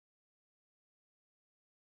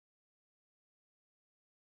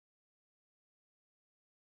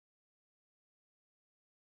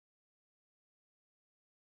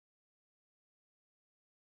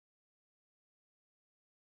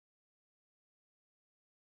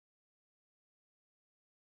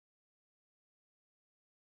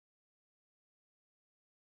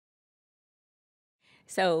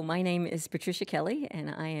So my name is Patricia Kelly, and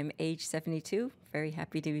I am age 72. Very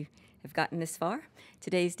happy to have gotten this far.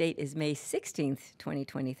 Today's date is May 16th,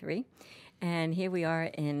 2023. And here we are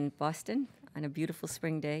in Boston on a beautiful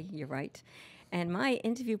spring day, you're right. And my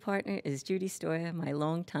interview partner is Judy Stoia, my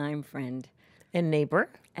longtime friend. And neighbor.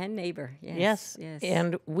 And neighbor, yes. Yes.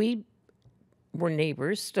 And we were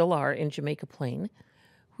neighbors, still are, in Jamaica Plain,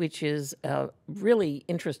 which is a really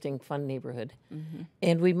interesting, fun neighborhood. Mm-hmm.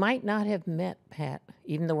 And we might not have met, Pat,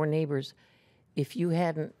 even though we're neighbors, if you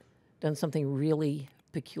hadn't done something really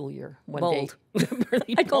peculiar one bold. day.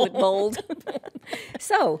 Really I call it bold.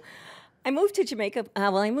 So I moved to Jamaica.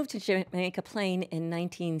 I moved to Jamaica Plain in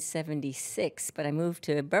 1976, but I moved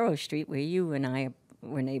to Borough Street, where you and I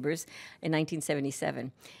were neighbors, in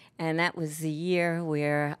 1977. And that was the year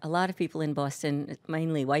where a lot of people in Boston,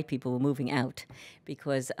 mainly white people, were moving out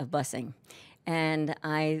because of busing. And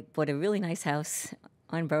I bought a really nice house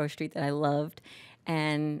on Borough Street that I loved.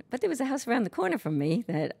 But there was a house around the corner from me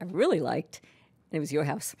that I really liked. And it was your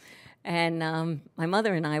house. And my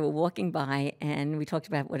mother and I were walking by, and we talked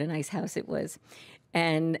about what a nice house it was.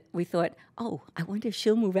 And we thought, oh, I wonder if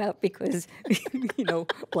she'll move out because,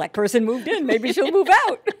 black person moved in. Maybe she'll move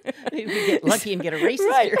out. Maybe we get lucky and get a racist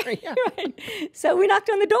right, here. Yeah. Right. So we knocked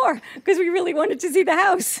on the door because we really wanted to see the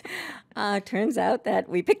house. Turns out that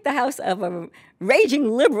we picked the house of a raging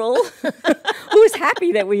liberal who was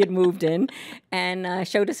happy that we had moved in and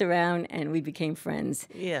showed us around, and we became friends.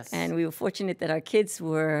 Yes. And we were fortunate that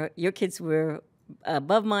your kids were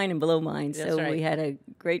above mine and below mine. That's so right. we had a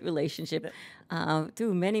great relationship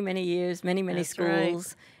through many, many years, many That's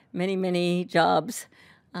schools, right. many jobs,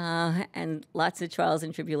 and lots of trials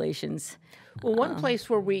and tribulations. Well, one place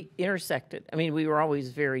where we intersected, we were always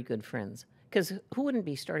very good friends. Because who wouldn't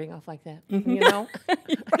be starting off like that, you know?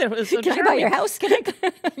 It was so Can I buy your house? Can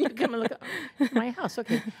I? You come and look at my house,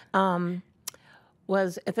 okay.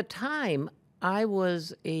 Was at the time, I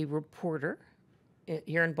was a reporter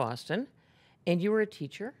here in Boston, and you were a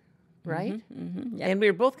teacher, right? Mm-hmm, mm-hmm, yep. And we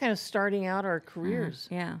were both kind of starting out our careers.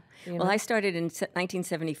 Yeah. You Well, know? I started in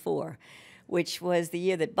 1974, which was the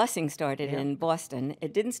year that busing started in Boston.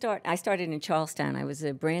 It didn't start. I started in Charlestown. I was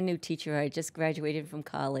a brand new teacher. I just graduated from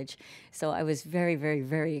college, so I was very, very,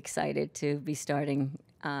 very excited to be starting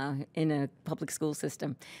in a public school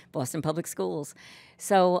system, Boston Public Schools.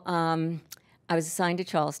 So I was assigned to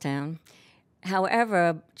Charlestown.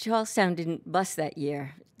 However, Charlestown didn't bus that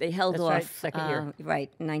year. They held That's off. right, second year. Right,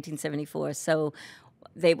 in 1974. So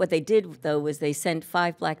what they did, though, was they sent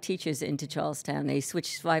 5 black teachers into Charlestown. They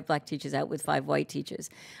switched 5 black teachers out with 5 white teachers.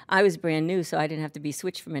 I was brand new, so I didn't have to be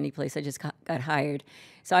switched from any place. I just got hired.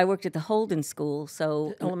 So I worked at the Holden School.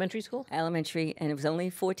 So Elementary school? Elementary, and it was only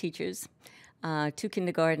 4 teachers. 2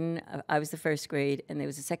 kindergarten. I was the first grade, and there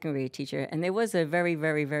was a second grade teacher. And there was a very,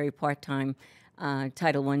 very, very part-time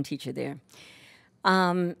Title I teacher there.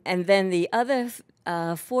 And then the other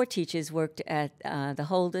 4 teachers worked at at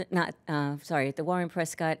the Warren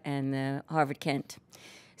Prescott and the Harvard Kent.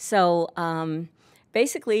 So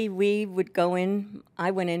basically, we would go in.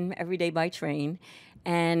 I went in every day by train,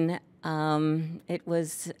 and it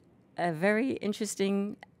was a very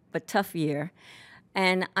interesting but tough year.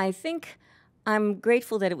 And I think I'm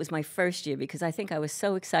grateful that it was my first year because I think I was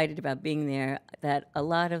so excited about being there that a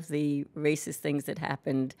lot of the racist things that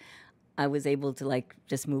happened, I was able to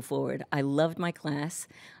just move forward. I loved my class.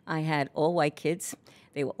 I had all white kids.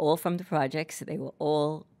 They were all from the projects. They were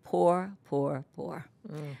all poor.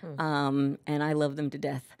 Mm-hmm. And I loved them to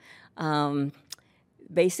death.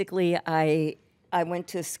 Basically, I went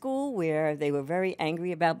to a school where they were very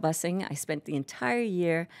angry about busing. I spent the entire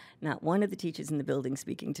year, not one of the teachers in the building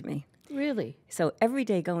speaking to me. Really? So every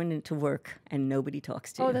day going into work and nobody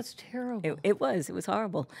talks to you. Oh, that's terrible. It was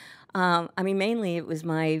horrible. Mainly it was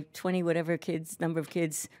my 20 whatever number of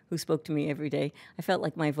kids who spoke to me every day. I felt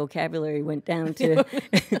like my vocabulary went down to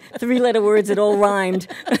 3-letter words that all rhymed.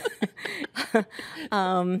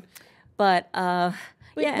 But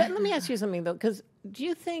let me ask you something, though, because do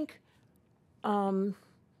you think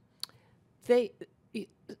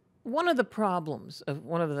one of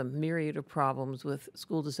the myriad of problems with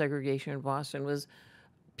school desegregation in Boston was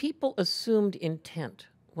people assumed intent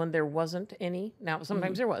when there wasn't any. Now,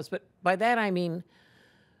 sometimes there was, but by that I mean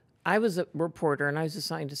I was a reporter and I was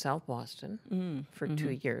assigned to South Boston for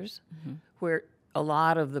 2 years, where a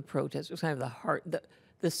lot of the protests was kind of the heart,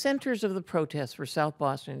 the centers of the protests were South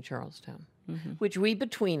Boston and Charlestown, which we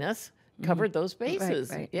between us covered those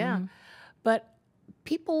bases. Right. Yeah. But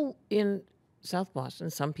people in South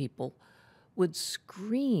Boston, some people, would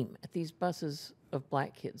scream at these buses of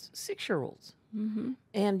black kids, 6-year-olds.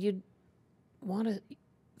 And you'd want to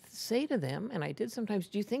say to them, and I did sometimes,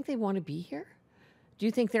 do you think they want to be here? Do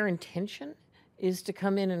you think their intention is to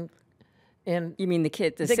come in and You mean the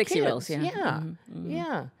 6-year-olds? kids, Yeah.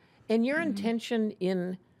 yeah. And your intention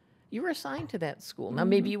you were assigned to that school. Now,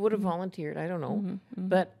 maybe you would have volunteered. I don't know,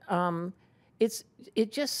 but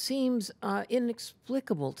it just seems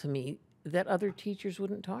inexplicable to me that other teachers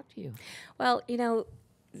wouldn't talk to you. Well,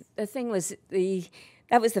 the thing was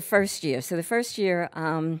that was the first year. So the first year,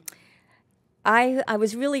 I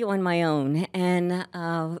was really on my own, and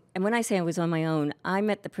when I say I was on my own, I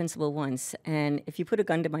met the principal once, and if you put a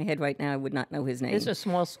gun to my head right now, I would not know his name. It's a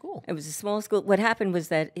small school. It was a small school. What happened was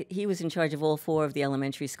that he was in charge of all 4 of the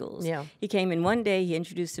elementary schools. Yeah. He came in one day, he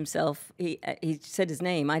introduced himself, he said his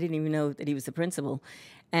name. I didn't even know that he was the principal,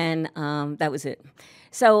 and that was it.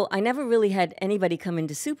 So I never really had anybody come in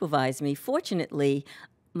to supervise me. Fortunately,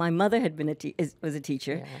 my mother had been was a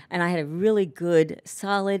teacher, and I had a really good,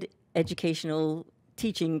 solid educational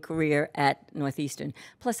teaching career at Northeastern.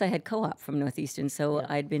 Plus, I had co-op from Northeastern, so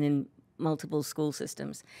I'd been in multiple school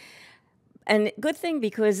systems. And good thing,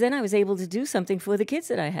 because then I was able to do something for the kids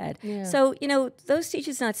that I had. Yeah. So, those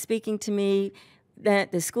teachers not speaking to me,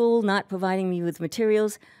 that the school not providing me with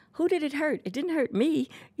materials, who did it hurt? It didn't hurt me.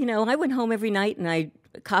 I went home every night and I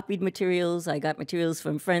copied materials. I got materials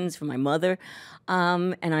from friends, from my mother,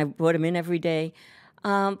 and I brought them in every day.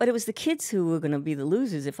 But it was the kids who were going to be the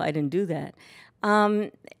losers if I didn't do that.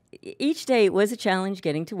 Each day it was a challenge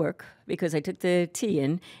getting to work because I took the T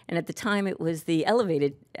in, and at the time it was the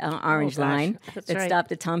elevated orange line that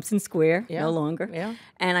stopped at Thompson Square, no longer. Yeah.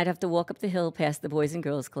 And I'd have to walk up the hill past the Boys and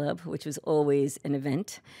Girls Club, which was always an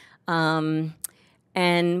event.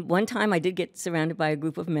 And one time I did get surrounded by a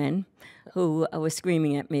group of men who were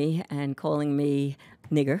screaming at me and calling me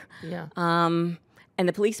nigger. Yeah. And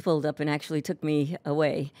the police pulled up and actually took me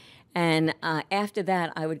away. And after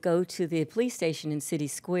that, I would go to the police station in City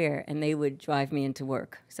Square, and they would drive me into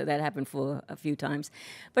work. So that happened for a few times.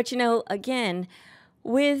 But, again,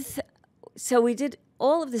 so we did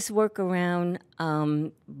all of this work around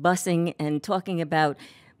busing and talking about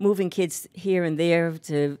moving kids here and there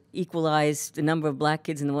to equalize the number of black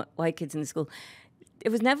kids and the white kids in the school. It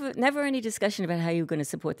was never any discussion about how you were going to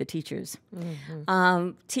support the teachers.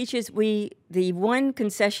 Mm-hmm. Teachers, the one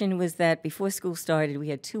concession was that before school started, we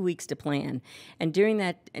had 2 weeks to plan. And during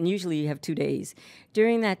that, and usually you have 2 days,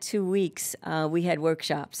 during that 2 weeks, we had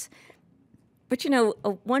workshops. But,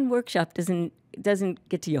 one workshop doesn't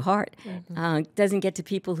get to your heart, doesn't get to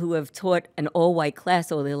people who have taught an all-white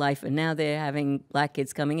class all their life, and now they're having black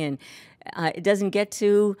kids coming in. It doesn't get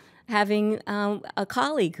to having a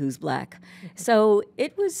colleague who's black. So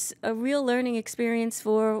it was a real learning experience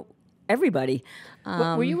for everybody.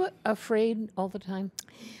 Were you afraid all the time?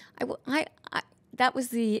 That was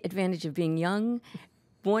the advantage of being young,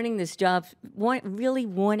 wanting this job, really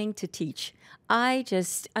wanting to teach.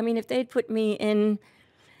 If they'd put me in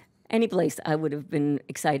any place, I would have been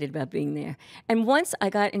excited about being there. And once I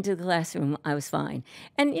got into the classroom, I was fine.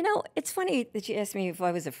 And, it's funny that you asked me if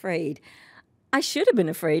I was afraid. I should have been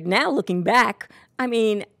afraid. Now, looking back, I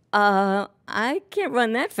can't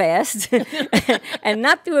run that fast, and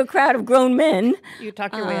not through a crowd of grown men. You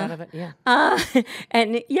talked your way out of it, yeah.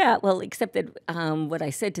 Except that what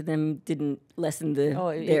I said to them didn't lessen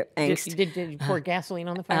their angst. Did you pour gasoline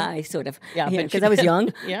on the fire? I sort of, because I was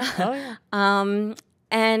young. Yeah, oh yeah.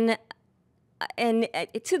 And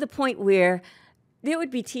to the point where there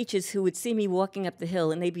would be teachers who would see me walking up the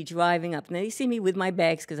hill, and they'd be driving up, and they'd see me with my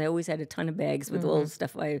bags, because I always had a ton of bags with all the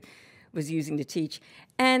stuff I was using to teach,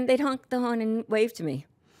 and they'd honk the horn and wave to me,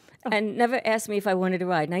 and never asked me if I wanted to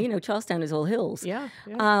ride. Now, Charlestown is all hills. Yeah.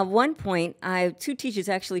 One point, 2 teachers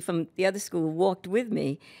actually from the other school walked with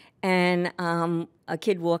me, and a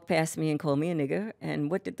kid walked past me and called me a nigger,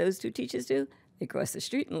 and what did those 2 teachers do? They crossed the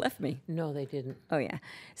street and left me. No, they didn't. Oh, yeah.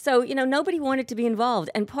 So, nobody wanted to be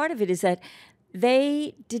involved, and part of it is that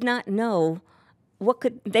they did not know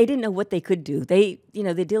they didn't know what they could do. They're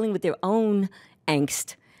dealing with their own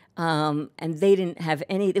angst, and they didn't have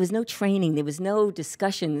there was no training, there was no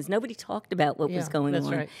discussions, nobody talked about what was going on.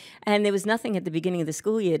 Right. And there was nothing at the beginning of the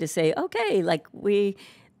school year to say, okay,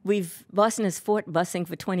 Boston has fought busing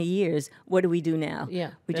for 20 years, what do we do now?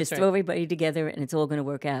 Yeah, we just throw everybody together and it's all going to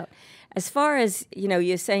work out. As far as,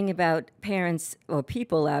 you're saying about parents or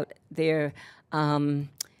people out there,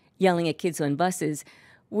 yelling at kids on buses.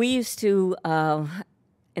 We used to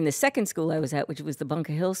in the second school I was at, which was the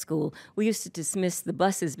Bunker Hill School, we used to dismiss the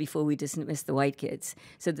buses before we dismissed the white kids,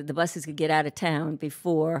 so that the buses could get out of town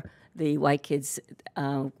before the white kids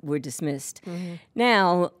were dismissed.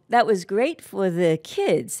 Now, that was great for the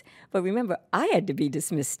kids, but remember, I had to be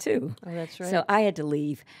dismissed too. Oh, that's right. So I had to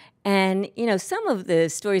leave. And, you know, some of the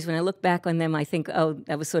stories, when I look back on them, I think, oh,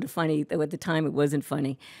 that was sort of funny, though at the time it wasn't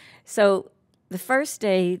funny. So the first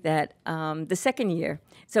day that, the second year,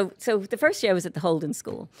 so the first year I was at the Holden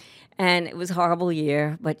School, and it was a horrible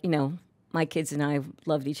year, but, you know, my kids and I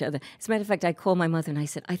loved each other. As a matter of fact, I called my mother and I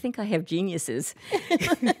said, I think I have geniuses.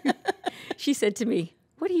 She said to me,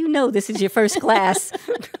 what do you know? This is your first class.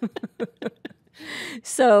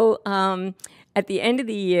 So at the end of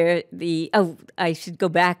the year, I should go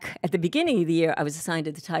back. At the beginning of the year, I was assigned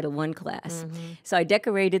to the Title I class. So I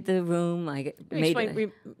decorated the room.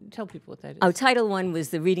 Tell people what that is. Oh, Title I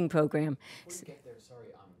was the reading program. Before we get there, sorry,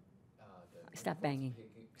 Stop banging.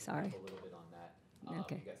 Sorry. A little bit on that.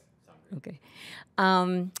 Okay. You guys sound great.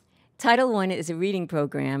 Okay. Title I is a reading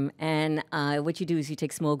program, and what you do is you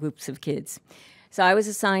take small groups of kids. So I was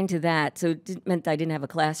assigned to that, so it meant I didn't have a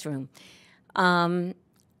classroom.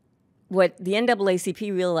 What the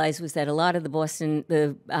NAACP realized was that a lot of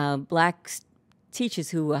the black teachers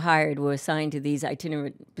who were hired were assigned to these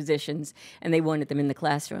itinerant positions, and they wanted them in the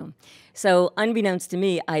classroom. So unbeknownst to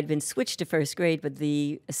me, I had been switched to first grade, but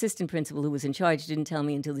the assistant principal who was in charge didn't tell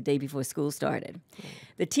me until the day before school started.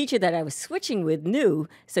 The teacher that I was switching with knew,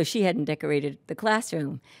 so she hadn't decorated the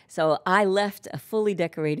classroom. So I left a fully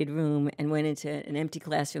decorated room and went into an empty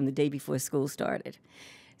classroom the day before school started.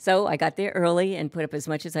 So I got there early and put up as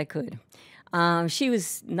much as I could. She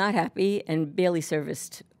was not happy and barely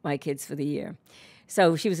serviced my kids for the year.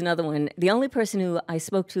 So she was another one. The only person who I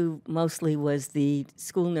spoke to mostly was the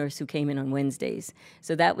school nurse who came in on Wednesdays.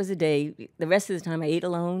 So that was a day. The rest of the time I ate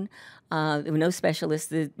alone. There were no specialists.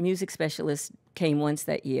 The music specialist came once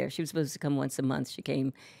that year. She was supposed to come once a month. She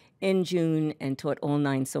came in June and taught all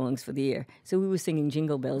 9 songs for the year. So we were singing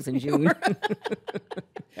Jingle Bells in June.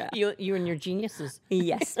 Yeah. You and your geniuses.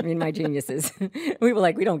 Yes, me and my geniuses. We were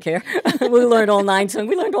like, we don't care. We learned all 9 songs.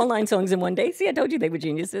 We learned all 9 songs in one day. See, I told you they were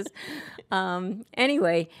geniuses.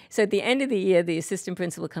 Anyway, so at the end of the year, the assistant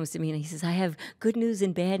principal comes to me and he says, I have good news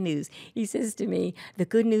and bad news. He says to me, the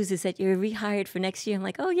good news is that you're rehired for next year. I'm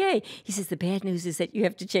like, oh, yay. He says, the bad news is that you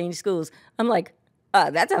have to change schools. I'm like,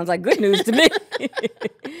 that sounds like good news to me.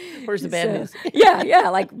 Where's the bad news? Yeah,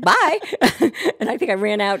 like, bye. And I think I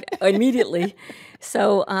ran out immediately.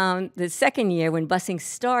 So the second year, when busing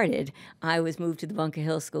started, I was moved to the Bunker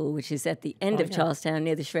Hill School, which is at the end of Charlestown,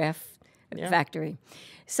 near the Schraff factory.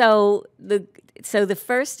 So the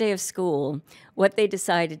first day of school, what they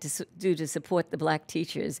decided to do to support the black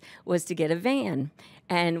teachers was to get a van.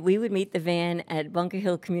 And we would meet the van at Bunker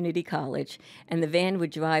Hill Community College, and the van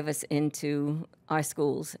would drive us into our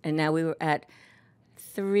schools. And now we were at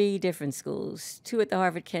 3 different schools, 2 at the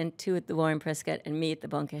Harvard-Kent, 2 at the Warren Prescott, and me at the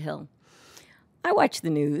Bunker Hill. I watch the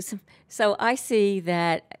news, so I see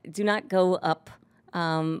that do not go up,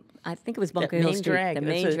 I think it was Bunker Hill Street, the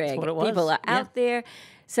main drag. That's what it was. People are out there.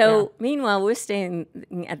 So meanwhile, we're staying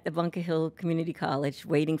at the Bunker Hill Community College,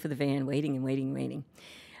 waiting for the van, waiting.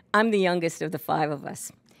 I'm the youngest of the 5 of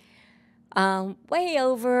us. Way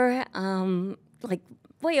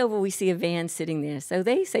over, we see a van sitting there. So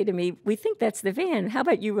they say to me, we think that's the van. How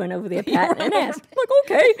about you run over there, Pat, and ask? I'm like,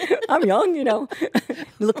 okay, I'm young, you know.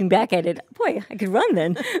 Looking back at it, boy, I could run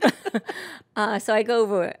then. So I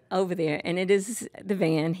go over there, and it is the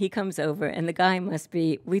van. He comes over, and the guy must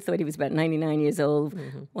be, we thought he was about 99 years old,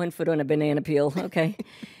 1 foot on a banana peel, okay.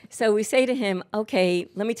 So we say to him, okay,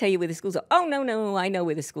 let me tell you where the schools are. Oh, no, I know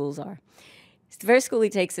where the schools are. The first school he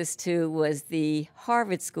takes us to was the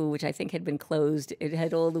Harvard School, which I think had been closed. It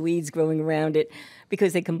had all the weeds growing around it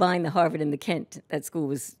because they combined the Harvard and the Kent.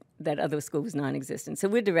 That other school was non-existent. So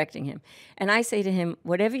we're directing him. And I say to him,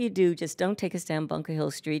 whatever you do, just don't take us down Bunker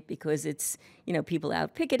Hill Street because it's, people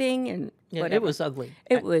out picketing and whatever. It was ugly.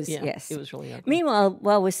 It was, yes. It was really ugly. Meanwhile,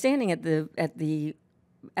 while we're standing at the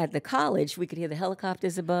college, we could hear the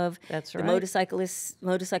helicopters above. That's the right.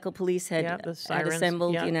 motorcycle police had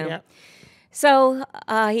assembled, Yeah. So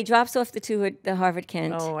he drops off the 2 at the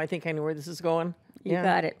Harvard-Kent. Oh, I think I know where this is going. You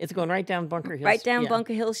got it. It's going right down Bunker Hill. Right down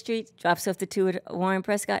Bunker Hill Street, drops off the 2 at Warren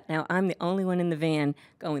Prescott. Now, I'm the only one in the van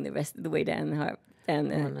going the rest of the way down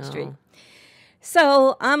the street.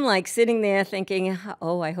 So I'm like sitting there thinking,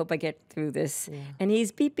 oh, I hope I get through this. Yeah. And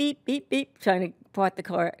he's beep, beep, beep, beep, trying to part the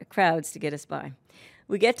crowds to get us by.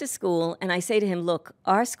 We get to school, and I say to him, look,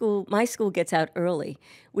 my school gets out early.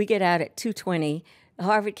 We get out at 2:20.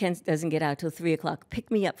 Harvard-Kent doesn't get out till 3 o'clock. Pick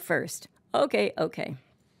me up first. Okay.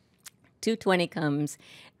 2:20 comes,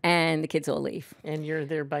 and the kids all leave. And you're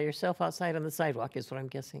there by yourself outside on the sidewalk, is what I'm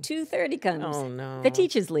guessing. 2:30 comes. Oh, no. The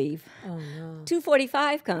teachers leave. Oh, no.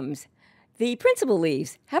 2:45 comes. The principal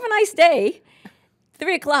leaves. Have a nice day.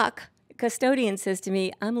 3 o'clock, custodian says to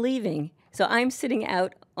me, I'm leaving. So I'm sitting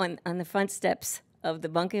out on the front steps of the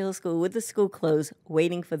Bunker Hill School with the school closed,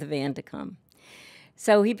 waiting for the van to come.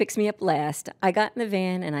 So he picks me up last. I got in the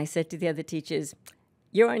van, and I said to the other teachers,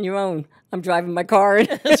 you're on your own. I'm driving my car.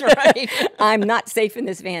 That's right. I'm not safe in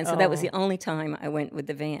this van. So that was the only time I went with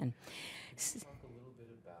the van. Talk a little bit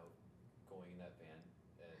about going in that van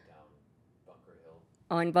down Bunker Hill.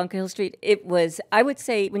 On Bunker Hill Street, it was, I would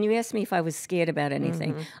say, when you asked me if I was scared about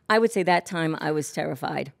anything, I would say that time I was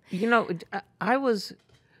terrified. You know, I was,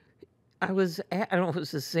 I don't know if it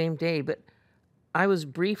was the same day, but I was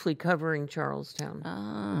briefly covering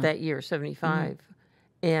Charlestown that year, 75.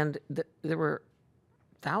 And there were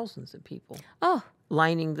thousands of people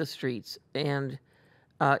lining the streets. And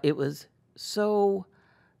it was so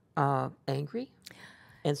angry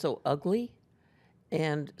and so ugly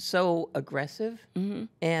and so aggressive.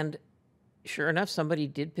 And sure enough, somebody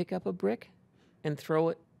did pick up a brick and throw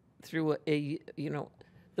it through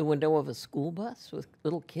the window of a school bus with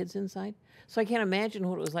little kids inside. So I can't imagine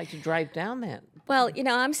what it was like to drive down that. Well,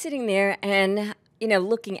 I'm sitting there and,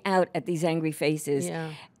 looking out at these angry faces.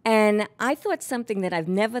 Yeah. And I thought something that I've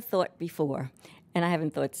never thought before, and I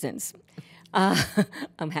haven't thought since.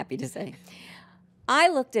 I'm happy to say. I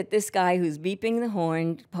looked at this guy who's beeping the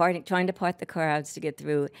horn, trying to part the crowds to get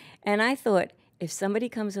through, and I thought, if somebody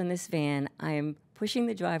comes on this van, I am pushing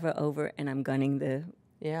the driver over and I'm gunning the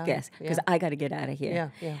gas because I got to get out of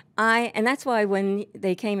here. And that's why when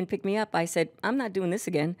they came and picked me up, I said, I'm not doing this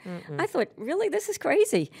again. I thought, really, this is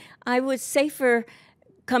crazy. I was safer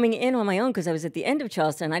coming in on my own because I was at the end of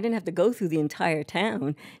Charlestown. I didn't have to go through the entire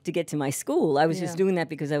town to get to my school. I was just doing that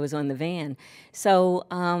because I was on the van. So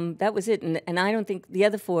that was it. And I don't think the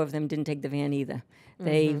other 4 of them didn't take the van either.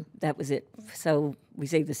 That was it. So we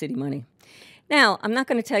saved the city money. Now, I'm not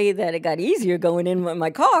going to tell you that it got easier going in with my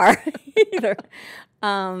car either.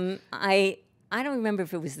 I don't remember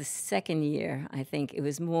if it was the second year. I think it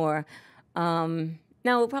was more.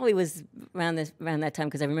 No, it probably was around that time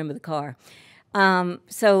because I remember the car.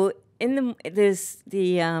 So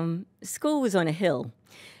the school was on a hill,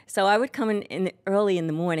 so I would come in early in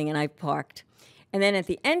the morning and I parked, and then at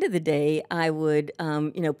the end of the day I would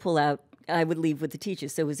pull out. I would leave with the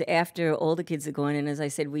teachers. So it was after all the kids had gone, and as I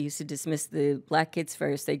said, we used to dismiss the black kids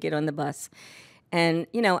first. They'd get on the bus. And,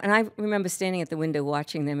 and I remember standing at the window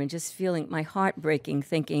watching them and just feeling my heart breaking,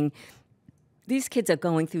 thinking, these kids are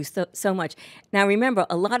going through so much. Now, remember,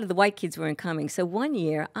 a lot of the white kids weren't coming. So one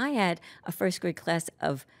year, I had a first grade class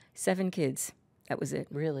of 7 kids. That was it.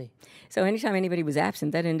 Really? So anytime anybody was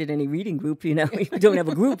absent, that ended any reading group, You don't have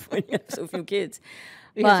a group when you have so few kids.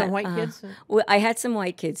 You had some white kids? Well, I had some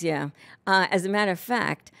white kids, yeah. As a matter of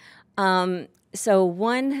fact, so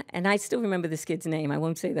one, and I still remember this kid's name. I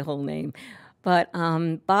won't say the whole name. But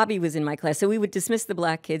Bobby was in my class. So we would dismiss the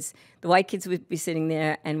black kids. The white kids would be sitting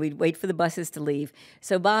there, and we'd wait for the buses to leave.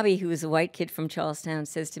 So Bobby, who was a white kid from Charlestown,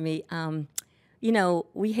 says to me,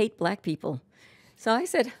 we hate black people. So I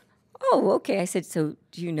said, oh, okay. I said, so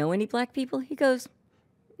do you know any black people? He goes,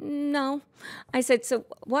 no. I said, so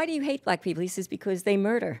why do you hate black people? He says, because they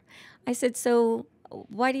murder. I said, so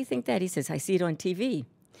why do you think that? He says, I see it on TV.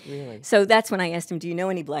 Really? So that's when I asked him, do you know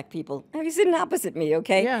any black people? Now, he's sitting opposite me,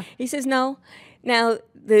 okay? Yeah. He says, no. Now,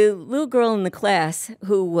 the little girl in the class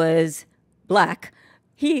who was black,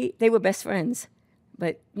 they were best friends.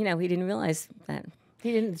 But, he didn't realize that.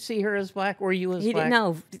 He didn't see her as black or you as He black? didn't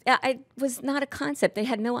know. It was not a concept. They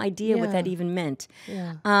had no idea what that even meant.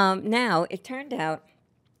 Yeah. Now, it turned out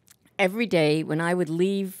every day when I would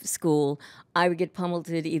leave school, I would get pummeled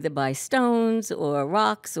either by stones or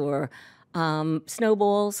rocks or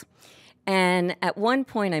snowballs. And at one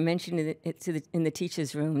point, I mentioned it in the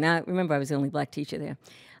teacher's room. Now, remember, I was the only black teacher there.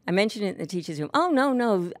 I mentioned it in the teacher's room. Oh,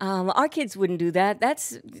 no, our kids wouldn't do that.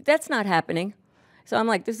 That's not happening. So I'm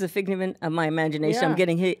like, this is a figment of my imagination. Yeah. I'm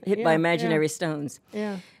getting hit by imaginary stones.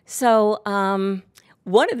 Yeah. So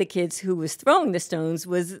one of the kids who was throwing the stones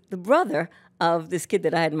was the brother of this kid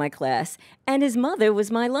that I had in my class, and his mother was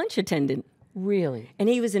my lunch attendant. Really? And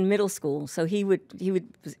he was in middle school, so he would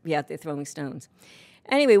be out there throwing stones.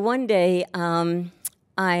 Anyway, one day, one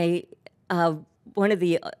of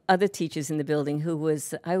the other teachers in the building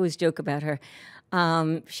I always joke about her,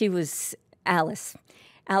 she was Alice.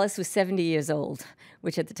 Alice was 70 years old,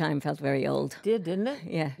 which at the time felt very old. Didn't it?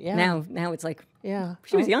 Yeah. Yeah. Now it's like, Yeah.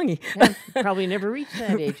 she was youngie. Yeah, probably never reached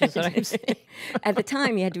that age, is what I'm saying. At the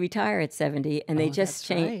time, you had to retire at 70, and they just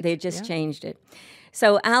that's right. changed it.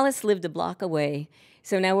 So Alice lived a block away.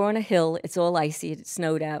 So now we're on a hill. It's all icy. It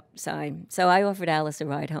snowed outside. So I offered Alice a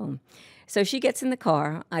ride home. So she gets in the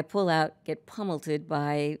car. I pull out, get pummeled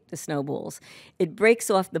by the snowballs. It breaks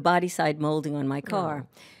off the body side molding on my car.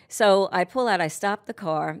 So I pull out, I stop the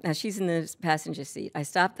car. Now she's in the passenger seat. I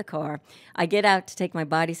stop the car. I get out to take my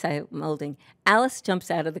body side molding. Alice jumps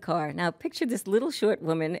out of the car. Now picture this little short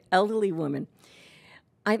woman, elderly woman.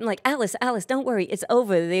 I'm like, Alice, don't worry. It's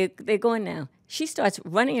over. They're gone now. She starts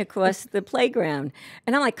running across the playground.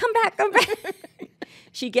 And I'm like, come back.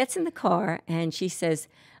 She gets in the car and she says,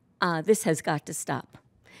 this has got to stop.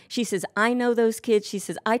 She says, I know those kids. She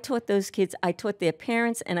says, I taught those kids. I taught their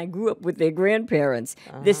parents, and I grew up with their grandparents.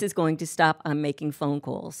 This is going to stop. I'm making phone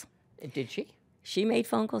calls. Did she? She made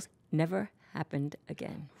phone calls. Never happened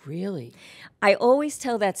again. Really? I always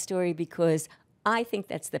tell that story because I think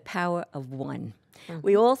that's the power of one.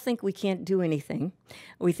 We all think we can't do anything.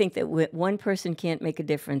 We think that one person can't make a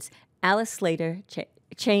difference. Alice Slater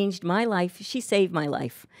changed my life. She saved my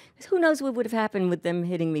life. Who knows what would have happened with them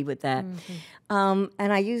hitting me with that? And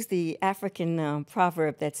I use the African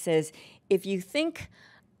proverb that says, if you think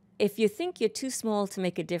you're too small to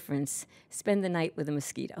make a difference, spend the night with a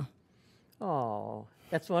mosquito. Oh,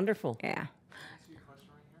 that's wonderful. Yeah. Can I ask you a question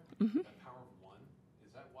right here? That power of one,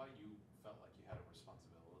 is that why you felt like you had a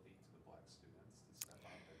responsibility to the Black students to step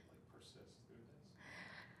up and persist through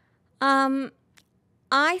this?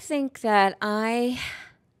 I think that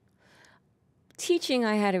teaching,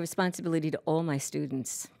 I had a responsibility to all my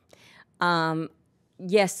students.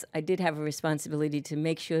 Yes, I did have a responsibility to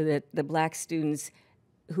make sure that the Black students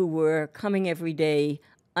who were coming every day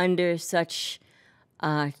under such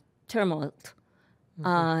turmoil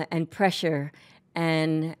and pressure,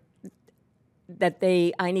 and that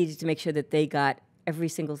I needed to make sure that they got every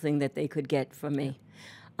single thing that they could get from me.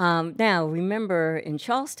 Now, remember in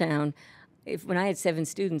Charlestown, when I had 7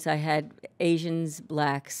 students, I had Asians,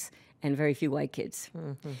 Blacks, and very few white kids.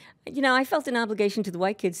 You know, I felt an obligation to the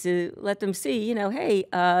white kids to let them see, hey,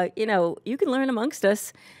 you can learn amongst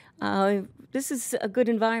us. This is a good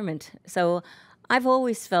environment. So I've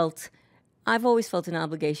always felt an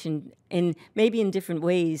obligation, maybe in different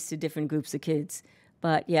ways, to different groups of kids.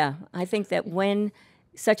 But yeah, I think that when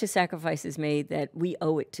such a sacrifice is made, that we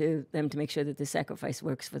owe it to them to make sure that the sacrifice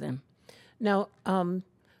works for them. Now,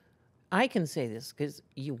 I can say this because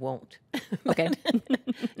you won't. Okay.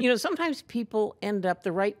 Sometimes people end up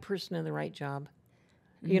the right person in the right job,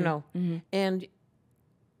 and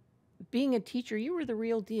being a teacher, you were the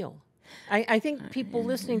real deal. I think people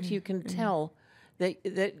listening to you can tell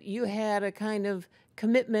that you had a kind of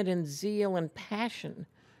commitment and zeal and passion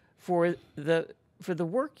for the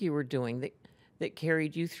work you were doing that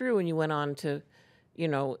carried you through, and you went on to,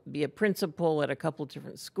 be a principal at a couple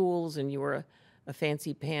different schools, and you were a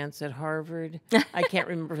fancy pants at Harvard. I can't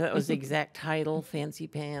remember if that was the exact title, fancy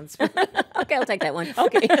pants. Okay, I'll take that one.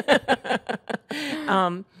 Okay.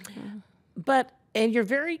 And you're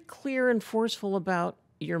very clear and forceful about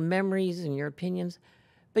your memories and your opinions,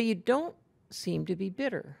 but you don't seem to be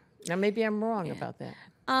bitter. Now, maybe I'm wrong about that.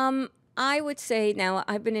 I would say, now,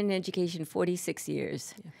 I've been in education 46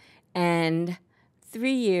 years, and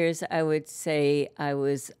 3 years, I would say I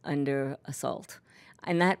was under assault.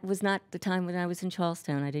 And that was not the time when I was in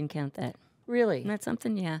Charlestown. I didn't count that. Really? Isn't that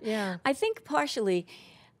something? Yeah. Yeah. I think partially,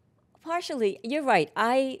 you're right.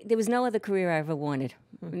 There was no other career I ever wanted.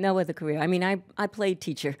 No other career. I mean, I played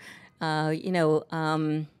teacher. I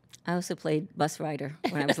also played bus rider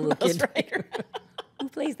when I was a little kid. Bus rider. Who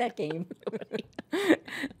plays that game?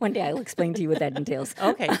 One day I'll explain to you what that entails.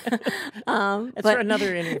 Okay. That's for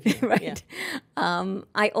another interview. Right. Yeah.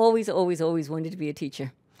 I always wanted to be a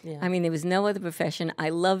teacher. Yeah. I mean, there was no other profession. I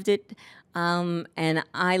loved it, and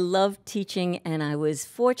I loved teaching, and I was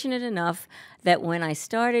fortunate enough that when I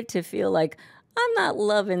started to feel like I'm not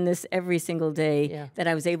loving this every single day, that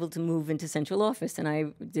I was able to move into central office, and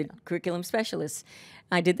I did curriculum specialist.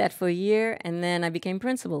 I did that for a year, and then I became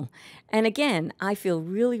principal. And again, I feel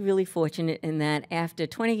really, really fortunate in that after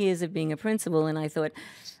 20 years of being a principal, and I thought,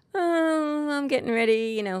 I'm getting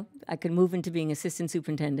ready, I could move into being assistant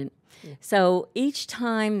superintendent. Yeah. So each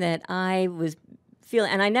time that I was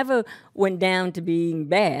feeling, and I never went down to being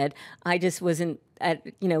bad, I just wasn't at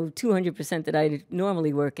 200% that I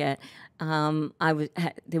normally work at.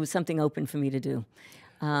 There was something open for me to do.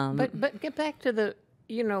 But get back to the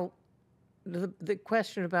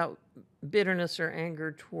question about bitterness or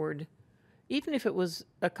anger toward, even if it was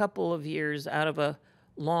a couple of years out of a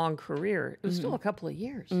long career, it was still a couple of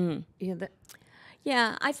years.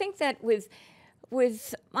 Yeah, I think that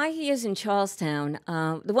with my years in Charlestown,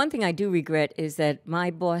 the one thing I do regret is that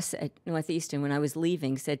my boss at Northeastern, when I was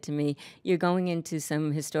leaving, said to me, "You're going into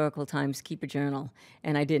some historical times, keep a journal."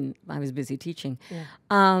 And I didn't. I was busy teaching.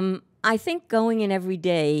 Yeah. I think going in every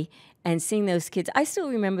day and seeing those kids, I still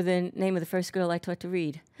remember the name of the first girl I taught to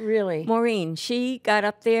read. Really? Maureen. She got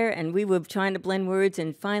up there, and we were trying to blend words,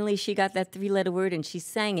 and finally she got that 3-letter word, and she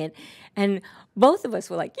sang it. And both of us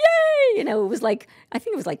were like, yay! You know, it was like, I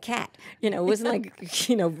think it was like cat. You know, it wasn't like,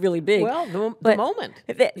 you know, really big. Well, the moment.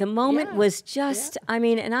 The moment was just, I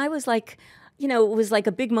mean, and I was like, you know, it was like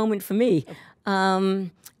a big moment for me.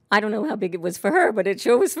 I don't know how big it was for her, but it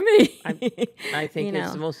sure was for me. I think You it's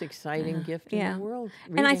know. the most exciting gift in Yeah. the world.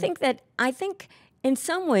 And I reading. think in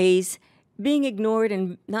some ways, being ignored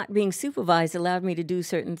and not being supervised allowed me to do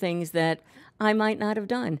certain things that I might not have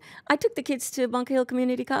done. I took the kids to Bunker Hill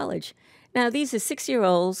Community College. Now, these are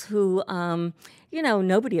 6-year-olds who, you know,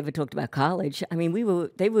 nobody ever talked about college. I mean,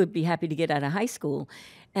 they would be happy to get out of high school.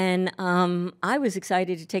 And I was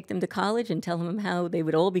excited to take them to college and tell them how they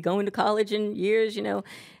would all be going to college in years, you know.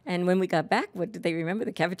 And when we got back, what did they remember?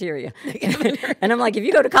 The cafeteria. And I'm like, if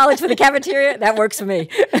you go to college for the cafeteria, that works for me.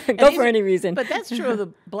 Go for any reason. But that's true of the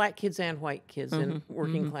black kids and white kids and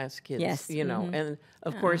working class kids. Yes. You know, and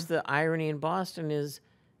of course the irony in Boston is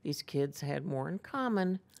these kids had more in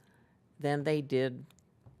common than they did,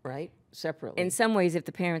 right? Separately. In some ways, if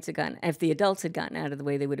the adults had gotten out of the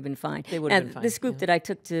way, they would have been fine. They would have been fine, This group that I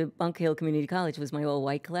took to Bunker Hill Community College was my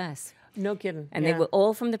all-white class. No kidding. And they were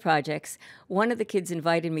all from the projects. One of the kids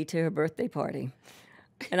invited me to her birthday party.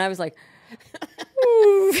 And I was like,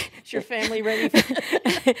 ooh. Is your family ready for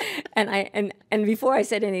and before I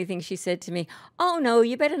said anything, she said to me, "Oh, no,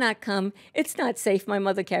 you better not come. It's not safe. My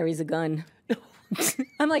mother carries a gun."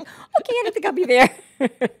 I'm like, okay, I don't think I'll be there.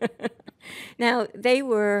 Now,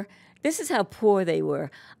 this is how poor they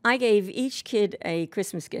were. I gave each kid a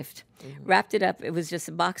Christmas gift, wrapped it up. It was just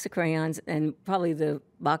a box of crayons and probably the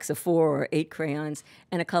box of 4 or 8 crayons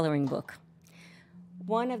and a coloring book.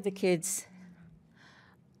 One of the kids,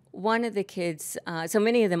 so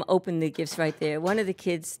many of them opened the gifts right there. One of the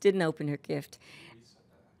kids didn't open her gift.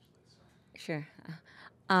 Sure.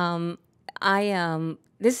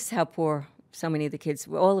 This is how poor so many of the kids,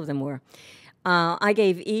 all of them were. I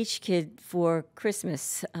gave each kid for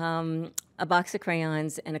Christmas a box of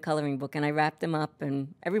crayons and a coloring book, and I wrapped them up,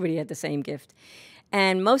 and everybody had the same gift.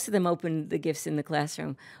 And most of them opened the gifts in the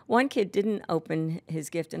classroom. One kid didn't open his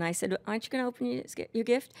gift, and I said, "Aren't you going to open your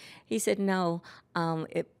gift?" He said, "No,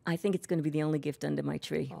 I think it's going to be the only gift under my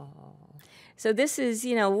tree." Aww. So this is,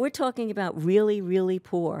 you know, we're talking about really, really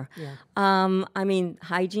poor. Yeah. I mean,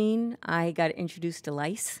 hygiene, I got introduced to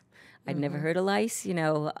lice. I'd never heard of lice, you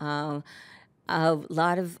know.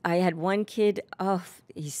 I had one kid,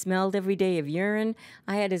 he smelled every day of urine.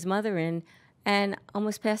 I had his mother in and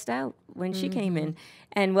almost passed out when she came in.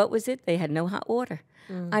 And what was it? They had no hot water.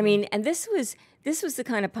 I mean, and this was the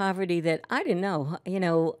kind of poverty that I didn't know. You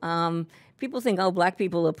know, people think, oh, black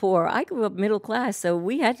people are poor. I grew up middle class, so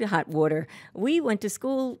we had hot water. We went to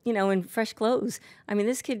school, you know, in fresh clothes. I mean,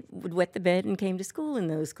 this kid would wet the bed and came to school in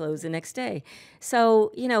those clothes the next day.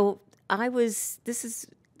 So, you know,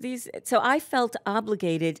 so I felt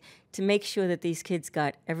obligated to make sure that these kids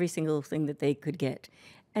got every single thing that they could get.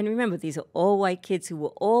 And remember, these are all white kids who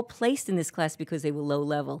were all placed in this class because they were low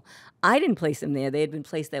level. I didn't place them there. They had been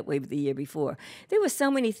placed that way the year before. There were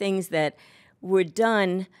so many things that were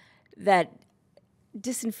done that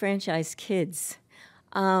disenfranchised kids.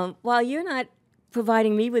 While you're not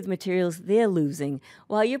providing me with materials, they're losing.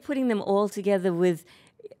 While you're putting them all together with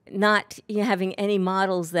not having any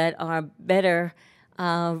models that are better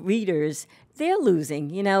readers, they're losing,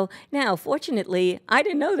 you know. Now, fortunately, I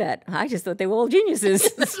didn't know that. I just thought they were all geniuses.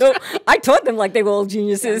 So I taught them like they were all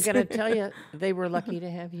geniuses. I'm going to tell you, they were lucky to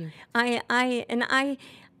have you. I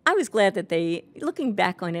was glad that looking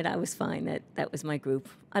back on it, I was fine that was my group.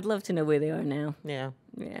 I'd love to know where they are now. Yeah.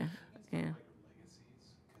 Yeah. Yeah.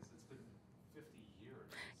 Legacies, because it's been 50 years.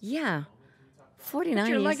 Yeah. 49 What's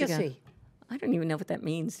your years legacy? ago. I don't even know what that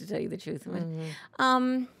means, to tell you the truth.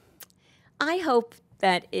 I hope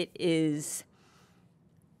that it is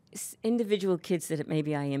individual kids that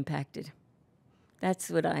maybe I impacted. That's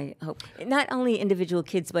what I hope. Not only individual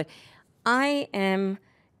kids, but I am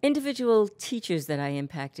individual teachers that I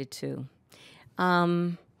impacted too.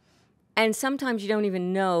 And sometimes you don't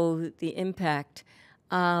even know the impact.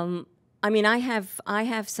 I mean, I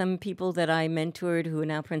have some people that I mentored who are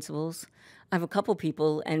now principals. I have a couple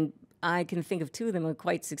people, and I can think of 2 of them are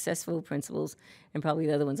quite successful principals, and probably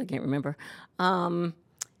the other ones I can't remember.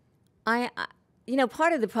 You know,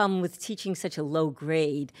 part of the problem with teaching such a low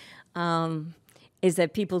grade, is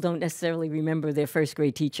that people don't necessarily remember their first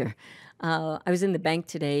grade teacher. I was in the bank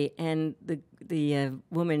today, and the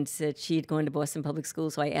woman said she had gone to Boston Public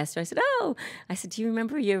Schools. So I asked her, I said, do you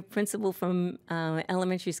remember your principal from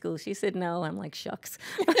elementary school? She said, no. I'm like, shucks.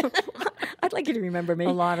 I'd like you to remember me. A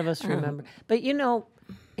lot of us remember. But you know,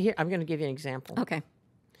 here, I'm going to give you an example. Okay.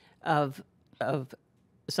 Of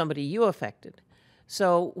somebody you affected.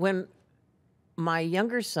 So when my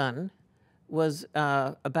younger son was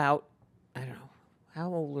about, I don't know,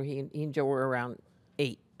 how old were he? He and Joe were around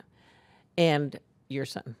 8. And your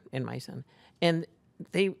son and my son. And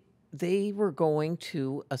they were going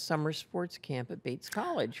to a summer sports camp at Bates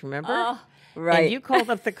College, remember? Oh, right. And you called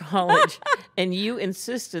up the college and you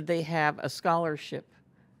insisted they have a scholarship.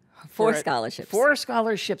 4 scholarships. 4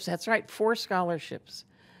 scholarships, that's right, 4 scholarships.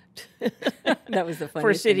 That was the funniest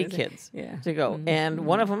for city thing, kids yeah. to go. And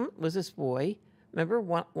one of them was this boy. Remember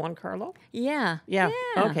Juan Carlo? Yeah. Yeah.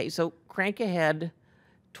 Okay, so crank ahead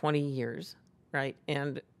 20 years, right?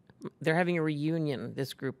 And they're having a reunion.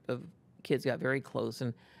 This group of kids got very close.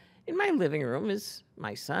 And in my living room is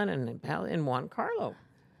my son and Juan Carlo,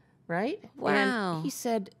 right? Wow. And he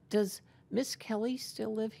said, does Miss Kelly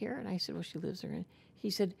still live here? And I said, well, she lives there. He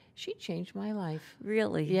said, she changed my life.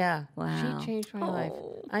 Really? Yeah. Wow. She changed my life.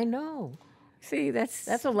 I know. See, that's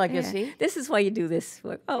a legacy. Yeah. This is why you do this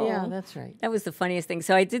work. Oh, yeah, that's right. That was the funniest thing.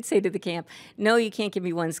 So I did say to the camp, no, you can't give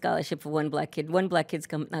me 1 scholarship for 1 black kid. 1 black kid's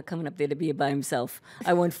not coming up there to be by himself.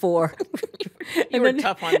 I want 4. You were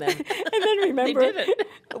tough on them. And then remember, They did it.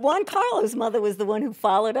 Juan Carlo's mother was the one who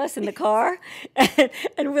followed us in the car.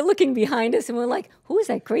 And we're looking behind us, and we're like, who is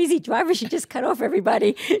that crazy driver? She just cut off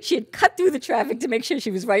everybody. She had cut through the traffic to make sure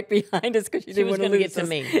she was right behind us because she didn't want to lose us. She was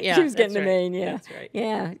going to get to me. Yeah, she was getting to right. Maine, yeah. That's right.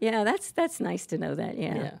 Yeah, that's nice to know that,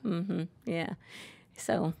 yeah. Yeah. Mm-hmm. Yeah.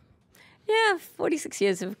 So, yeah, 46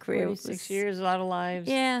 years of career. 46 years, a lot of lives.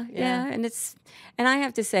 Yeah. And I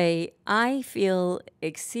have to say, I feel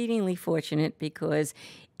exceedingly fortunate because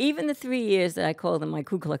even the 3 years that I call them my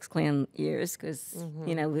Ku Klux Klan years, because,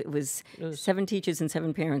 it was 7 teachers and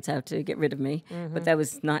 7 parents out to get rid of me, but that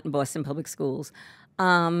was not in Boston Public Schools.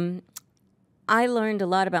 I learned a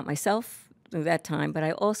lot about myself through that time, but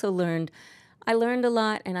I also learned a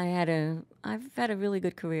lot, and I've had a really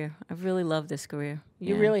good career. I've really loved this career.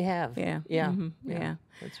 You really have. Yeah. Yeah. Mhm. Yeah.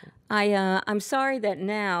 That's right. I'm sorry that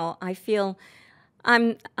now I feel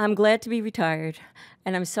I'm glad to be retired,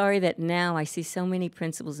 and I'm sorry that now I see so many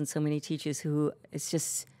principals and so many teachers who it's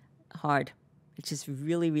just hard. It's just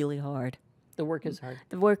really, really hard. The work is hard.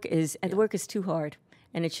 The work is too hard,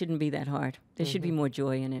 and it shouldn't be that hard. There should be more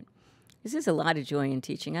joy in it. There's a lot of joy in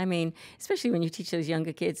teaching. I mean, especially when you teach those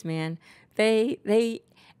younger kids, man.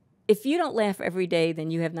 If you don't laugh every day,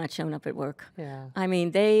 then you have not shown up at work. Yeah. I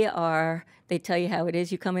mean, they tell you how it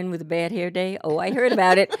is. You come in with a bad hair day. Oh, I heard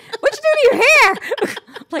about it. What'd you do to your hair?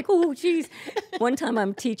 Like, oh, geez. One time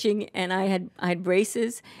I'm teaching, and I had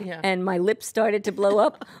braces, and my lips started to blow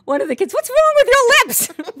up. One of the kids, what's wrong with your lips?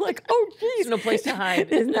 I'm like, oh, geez. There's no place to hide.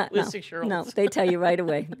 There's not. With No, 6-year-olds. no, they tell you right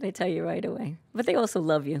away. But they also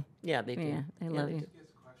love you. Yeah, they do. Yeah, they love you.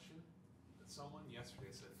 Here's a question. Someone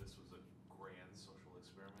yesterday said this was a grand social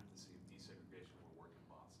experiment to see if desegregation would work in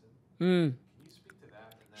Boston. Can you speak to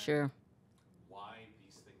that? And then Sure. why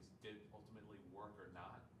these things did ultimately work or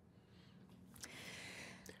not?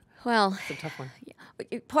 Well, It's a tough one.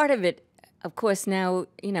 part of it, of course, now,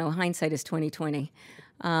 hindsight is 20/20.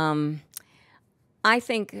 I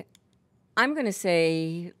think I'm going to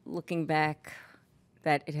say, looking back,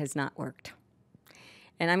 that it has not worked.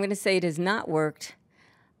 And I'm going to say it has not worked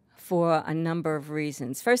for a number of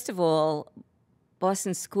reasons. First of all,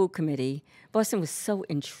 Boston School Committee, Boston was so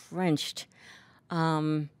entrenched.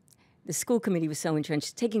 The school committee was so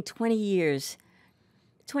entrenched, taking 20 years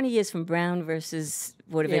from Brown versus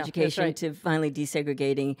Board of Yeah, that's Education right. to finally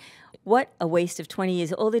desegregating. What a waste of 20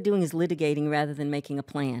 years. All they're doing is litigating rather than making a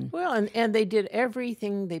plan. Well, and they did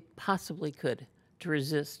everything they possibly could to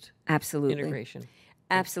resist Absolutely. integration.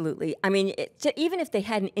 Absolutely. I mean, even if they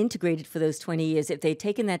hadn't integrated for those 20 years, if they'd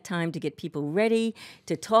taken that time to get people ready,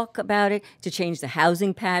 to talk about it, to change the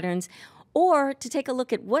housing patterns, or to take a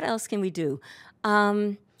look at what else can we do.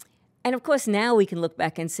 And of course, now we can look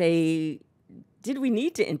back and say, did we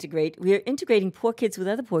need to integrate? We are integrating poor kids with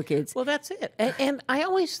other poor kids. Well, that's it. And I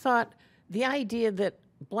always thought the idea that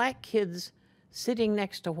black kids sitting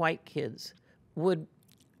next to white kids would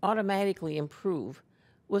automatically improve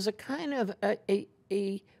was a kind of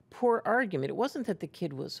a poor argument. It wasn't that the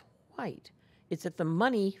kid was white. It's that the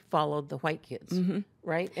money followed the white kids,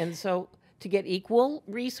 right? And so to get equal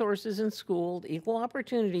resources in school, equal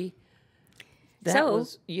opportunity,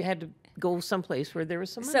 you had to go someplace where there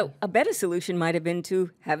was some money. So a better solution might have been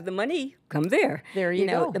to have the money come there. There you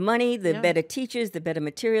know, go. the money, the Yeah. better teachers, the better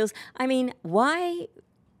materials. I mean, why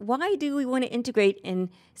do we want to integrate in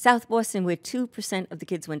South Boston where 2% of the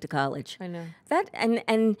kids went to college? I know. That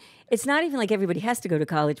and it's not even like everybody has to go to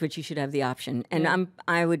college, but you should have the option. And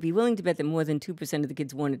I would be willing to bet that more than 2% of the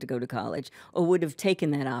kids wanted to go to college or would have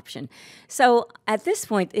taken that option. So at this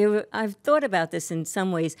point, I've thought about this in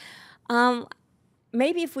some ways.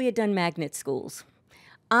 Maybe if we had done magnet schools.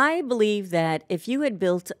 I believe that if you had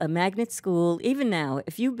built a magnet school, even now,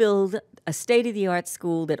 if you build a state-of-the-art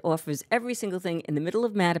school that offers every single thing in the middle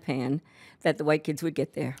of Mattapan, that the white kids would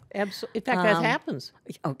get there. Absolutely. In fact, that happens.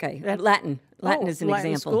 Okay, Latin is an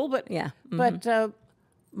Latin example. school, but yeah, but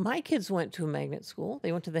my kids went to a magnet school.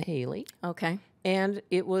 They went to the Haley, okay, and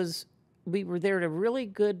we were there at a really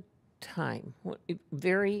good time.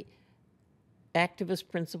 Very activist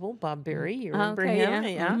principal, Bob Berry. You remember Okay, him?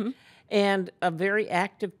 yeah. Mhm. And a very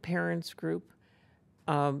active parents group.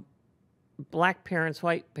 Black parents,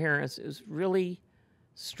 white parents. It was really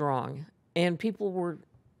strong. And people were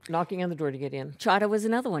knocking on the door to get in. Trotter was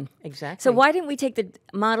another one. Exactly. So why didn't we take the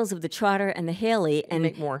models of the Trotter and the Haley and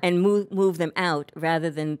make more. and move them out rather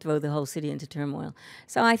than throw the whole city into turmoil?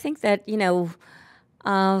 So I think that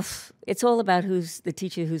it's all about who's the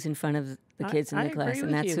teacher who's in front of the kids in I the class, agree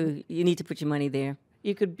and with that's you. who you need to put your money there.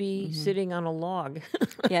 You could be sitting on a log.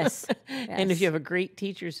 Yes. And if you have a great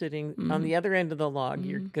teacher sitting on the other end of the log,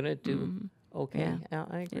 you're going to do okay. Yeah.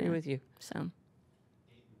 I agree with you. So 8 and 10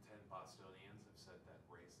 Bostonians have said that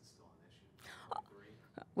race is still an issue. 3.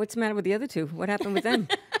 what's the matter with the other two? What happened with them?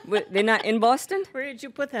 They're not in Boston? Where did you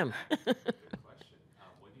put them? Good question.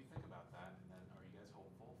 What do you think about that? And then are you guys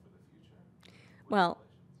hopeful for the future?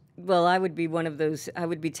 Well, I would be one of those. I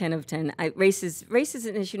would be 10 of 10. Race is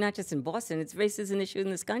an issue not just in Boston. Race is an issue in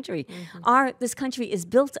this country. This country is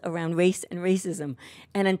built around race and racism.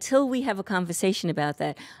 And until we have a conversation about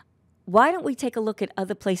that, why don't we take a look at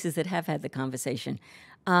other places that have had the conversation?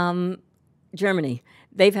 Germany,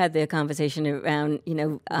 they've had their conversation around,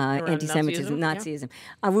 anti-Semitism, Nazism,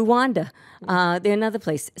 Nazism. Rwanda, they're another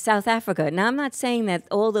place. South Africa. Now, I'm not saying that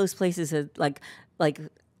all those places are like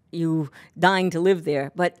you dying to live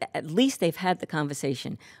there, but at least they've had the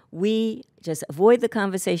conversation. We just avoid the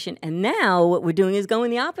conversation, and now what we're doing is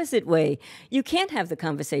going the opposite way. You can't have the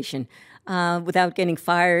conversation without getting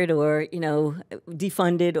fired or,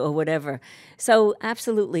 defunded or whatever. So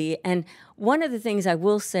absolutely. And one of the things I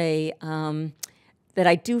will say that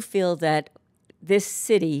I do feel that this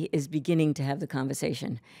city is beginning to have the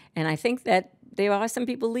conversation. And I think that there are some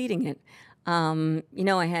people leading it. I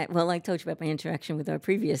told you about my interaction with our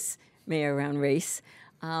previous mayor around race.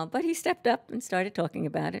 But he stepped up and started talking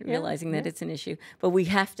about it, realizing that it's an issue. But we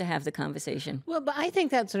have to have the conversation. Well, but I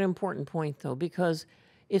think that's an important point, though, because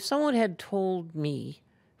if someone had told me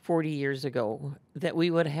 40 years ago that we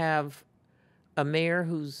would have a mayor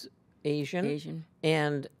who's Asian.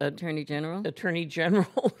 And Attorney General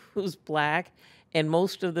who's black, and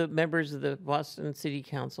most of the members of the Boston City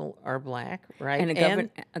Council are black, right? And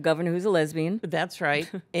a governor who's a lesbian. That's right.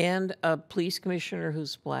 And a police commissioner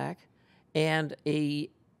who's black, and a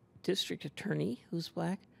district attorney who's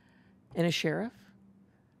black, and a sheriff.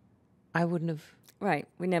 I wouldn't have. Right.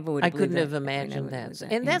 We never would I have couldn't believed have that. imagined We never that.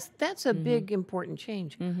 believed And that's a big, important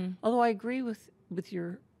change. Although I agree with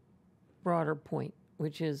your broader point,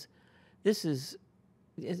 which is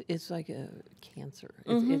it's like a cancer.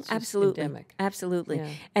 It's just Absolutely. endemic. Absolutely. Yeah.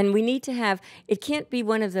 And we need to have, it can't be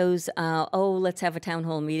one of those, let's have a town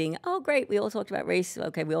hall meeting. Oh, great, we all talked about race.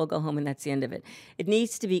 Okay, we all go home and that's the end of it. It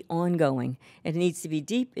needs to be ongoing. It needs to be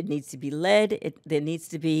deep. It needs to be led. There needs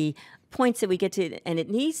to be points that we get to, and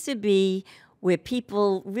it needs to be where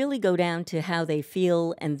people really go down to how they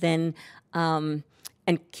feel and then and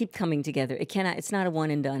keep coming together. It's not a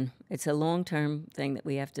one and done. It's a long-term thing that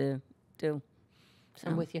we have to do. So.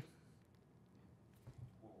 I'm with you.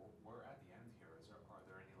 Well, we're at the end here. Are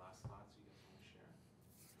there any last thoughts you guys want to share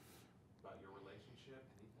about your relationship?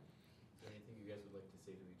 Anything you guys would like to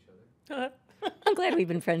say to each other? I'm glad we've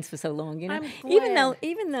been friends for so long. I'm Even glad.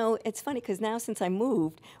 though it's funny because now since I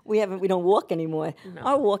moved, we don't walk anymore. No.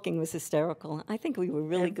 Our walking was hysterical. I think we were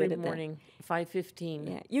really Every good at morning, 5:15.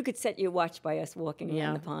 that. Yeah, you could set your watch by us walking Yeah.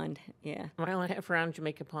 around the pond. Yeah. I went around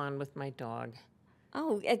Jamaica Plain with my dog.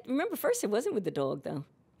 Oh, remember first it wasn't with the dog though.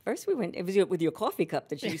 First we went. It was with your coffee cup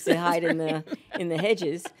that you used to hide in the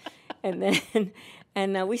hedges, and then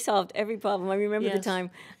we solved every problem. I remember the Yes. time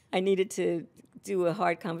I needed to do a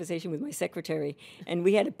hard conversation with my secretary, and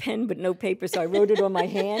we had a pen but no paper, so I wrote it on my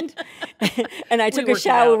hand, and I took a worked it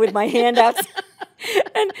shower out. with my hand out,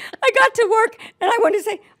 and I got to work, and I wanted to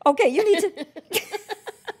say, okay, you need to.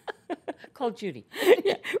 Call Judy.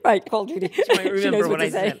 Yeah, right, call Judy. She might She remember knows what to I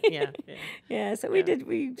say. said. Yeah, yeah. Yeah, so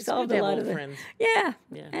we solved good to a have lot old of the friends. Yeah.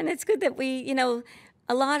 Yeah. And it's good that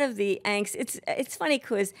a lot of the angst. It's funny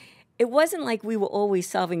because it wasn't like we were always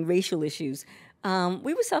solving racial issues.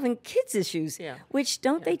 We were solving kids' issues, Yeah. which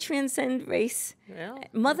don't they transcend race? Well,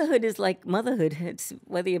 Motherhood is like motherhood. It's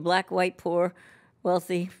whether you're black, white, poor,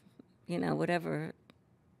 wealthy, whatever.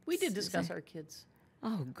 we did discuss our kids.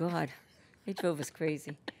 Oh, God. They drove us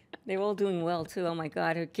crazy. They're all doing well, too. Oh, my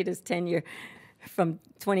God. Her kid is tenure from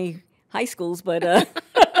 20 high schools, but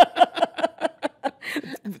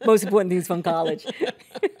most important thing is from college.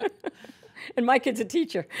 And my kid's a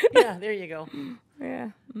teacher. Yeah, there you go. Yeah.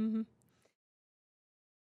 Mm-hmm.